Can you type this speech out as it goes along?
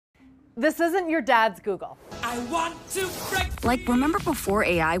This isn't your dad's Google. I want to break. Like, remember before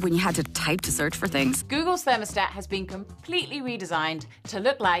AI when you had to type to search for things? Google's thermostat has been completely redesigned to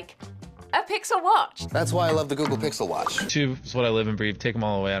look like a Pixel Watch. That's why I love the Google Pixel Watch. YouTube is what I live and breathe. Take them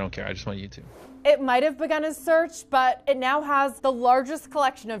all away. I don't care. I just want YouTube. It might have begun as search, but it now has the largest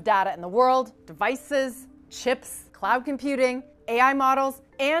collection of data in the world: devices, chips, cloud computing, AI models,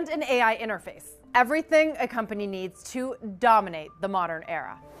 and an AI interface. Everything a company needs to dominate the modern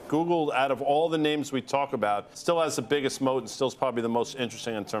era. Google, out of all the names we talk about, still has the biggest moat and still is probably the most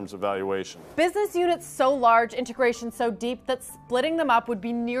interesting in terms of valuation. Business units so large, integration so deep, that splitting them up would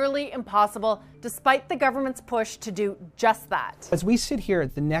be nearly impossible, despite the government's push to do just that. As we sit here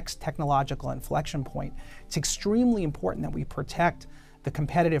at the next technological inflection point, it's extremely important that we protect the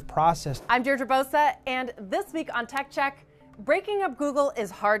competitive process. I'm Deirdre Bosa, and this week on Tech Check, breaking up Google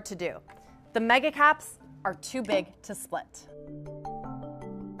is hard to do. The mega caps are too big to split.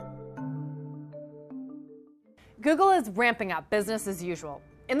 Google is ramping up business as usual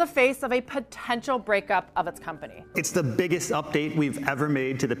in the face of a potential breakup of its company. It's the biggest update we've ever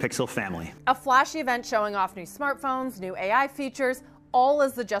made to the Pixel family. A flashy event showing off new smartphones, new AI features, all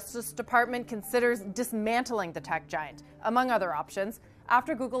as the Justice Department considers dismantling the tech giant, among other options,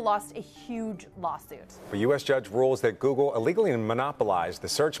 after Google lost a huge lawsuit. A U.S. judge rules that Google illegally monopolized the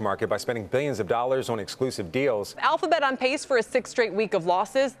search market by spending billions of dollars on exclusive deals. Alphabet on pace for a 6th straight week of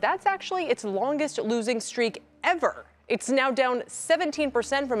losses. That's actually its longest losing streak ever. It's now down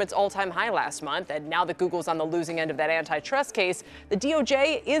 17% from its all-time high last month, and now that Google's on the losing end of that antitrust case, the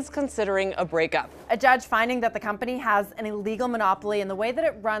DOJ is considering a breakup. A judge finding that the company has an illegal monopoly in the way that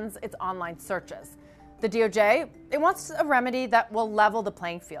it runs its online searches. The DOJ, it wants a remedy that will level the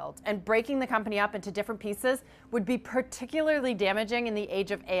playing field, and breaking the company up into different pieces would be particularly damaging in the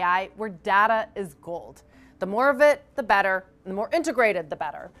age of AI, where data is gold. The more of it, the better, and the more integrated, the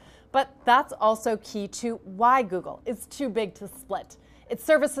better. But that's also key to why Google is too big to split. Its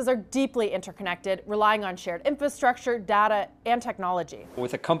services are deeply interconnected, relying on shared infrastructure, data, and technology.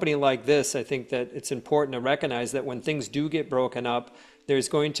 With a company like this, I think that it's important to recognize that when things do get broken up, there's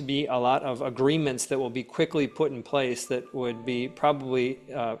going to be a lot of agreements that will be quickly put in place that would be probably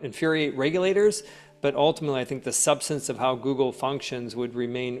infuriate regulators. But ultimately, I think the substance of how Google functions would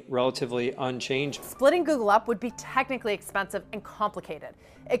remain relatively unchanged. Splitting Google up would be technically expensive and complicated.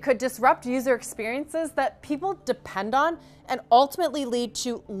 It could disrupt user experiences that people depend on and ultimately lead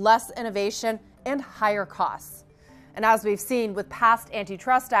to less innovation and higher costs. And as we've seen with past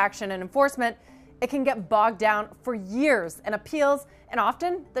antitrust action and enforcement, it can get bogged down for years in appeals, and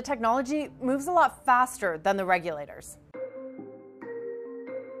often the technology moves a lot faster than the regulators.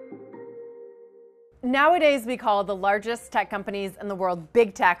 Nowadays, we call the largest tech companies in the world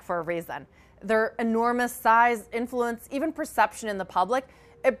big tech for a reason. Their enormous size, influence, even perception in the public,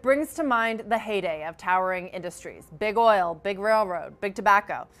 it brings to mind the heyday of towering industries: big oil, big railroad, big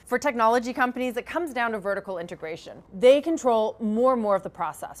tobacco. For technology companies, it comes down to vertical integration. They control more and more of the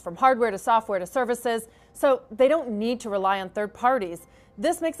process, from hardware to software to services, so they don't need to rely on third parties.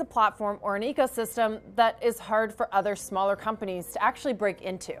 This makes a platform or an ecosystem that is hard for other smaller companies to actually break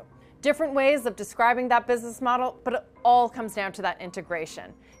into. Different ways of describing that business model, but it all comes down to that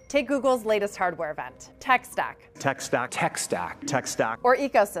integration. Take Google's latest hardware event: tech stack. Tech stack. Tech stack. Tech stack. Or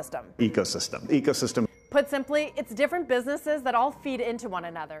ecosystem. Ecosystem. Ecosystem. Put simply, it's different businesses that all feed into one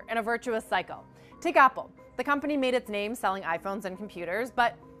another in a virtuous cycle. Take Apple. The company made its name selling iPhones and computers,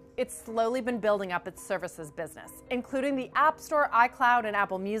 but it's slowly been building up its services business, including the App Store, iCloud, and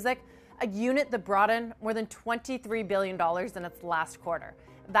Apple Music, a unit that brought in more than $23 billion in its last quarter.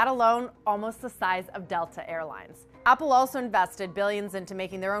 That alone, almost the size of Delta Airlines. Apple also invested billions into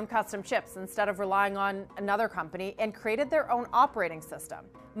making their own custom chips instead of relying on another company, and created their own operating system.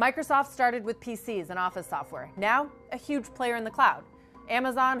 Microsoft started with PCs and office software, now a huge player in the cloud.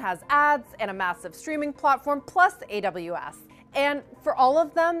 Amazon has ads and a massive streaming platform, plus AWS. And for all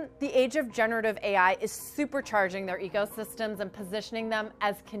of them, the age of generative AI is supercharging their ecosystems and positioning them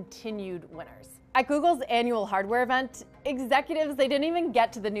as continued winners. At Google's annual hardware event, executives, they didn't even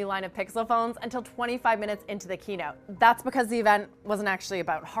get to the new line of Pixel phones until 25 minutes into the keynote. That's because the event wasn't actually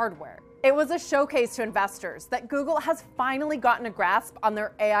about hardware. It was a showcase to investors that Google has finally gotten a grasp on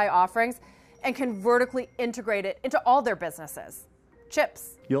their AI offerings and can vertically integrate it into all their businesses.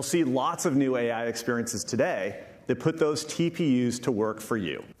 Chips. You'll see lots of new AI experiences today that put those TPUs to work for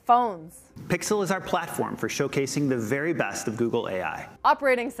you. Phones. Pixel is our platform for showcasing the very best of Google AI.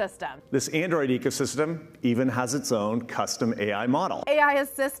 Operating system. This Android ecosystem even has its own custom AI model. AI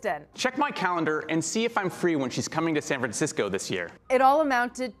assistant. Check my calendar and see if I'm free when she's coming to San Francisco this year. It all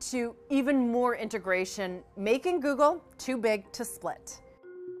amounted to even more integration, making Google too big to split.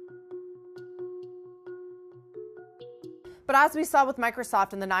 But as we saw with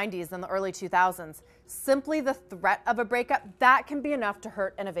Microsoft in the 90s and the early 2000s, simply the threat of a breakup, that can be enough to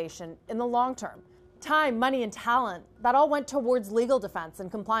hurt innovation in the long term. Time, money, and talent, that all went towards legal defense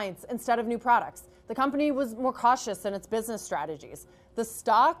and compliance instead of new products. The company was more cautious in its business strategies. The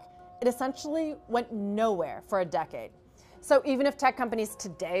stock, it essentially went nowhere for a decade. So even if tech companies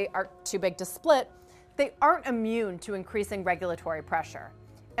today are too big to split, they aren't immune to increasing regulatory pressure.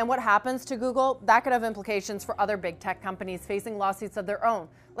 And what happens to Google, that could have implications for other big tech companies facing lawsuits of their own,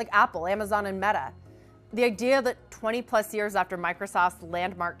 like Apple, Amazon, and Meta. The idea that 20 plus years after Microsoft's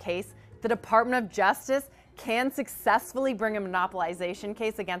landmark case, the Department of Justice can successfully bring a monopolization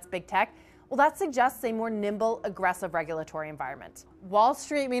case against big tech, well, that suggests a more nimble, aggressive regulatory environment. Wall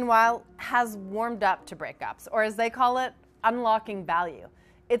Street, meanwhile, has warmed up to breakups, or as they call it, unlocking value.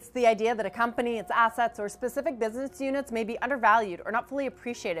 It's the idea that a company, its assets, or specific business units may be undervalued or not fully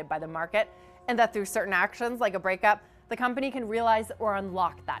appreciated by the market, and that through certain actions, like a breakup, the company can realize or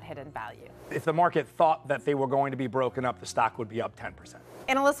unlock that hidden value. If the market thought that they were going to be broken up, the stock would be up 10%.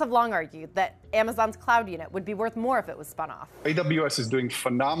 Analysts have long argued that Amazon's cloud unit would be worth more if it was spun off. AWS is doing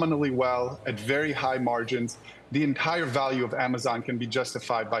phenomenally well at very high margins. The entire value of Amazon can be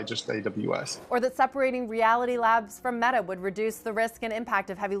justified by just AWS. Or that separating Reality Labs from Meta would reduce the risk and impact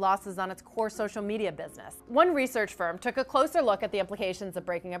of heavy losses on its core social media business. One research firm took a closer look at the implications of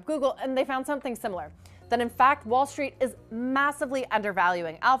breaking up Google, and they found something similar. That in fact, Wall Street is massively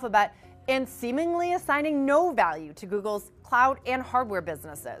undervaluing Alphabet and seemingly assigning no value to Google's cloud and hardware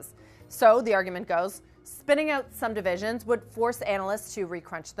businesses. So the argument goes, spinning out some divisions would force analysts to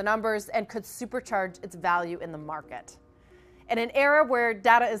recrunch the numbers and could supercharge its value in the market. In an era where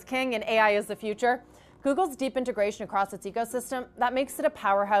data is king and AI is the future, Google's deep integration across its ecosystem, that makes it a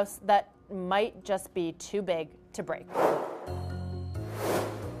powerhouse that might just be too big to break.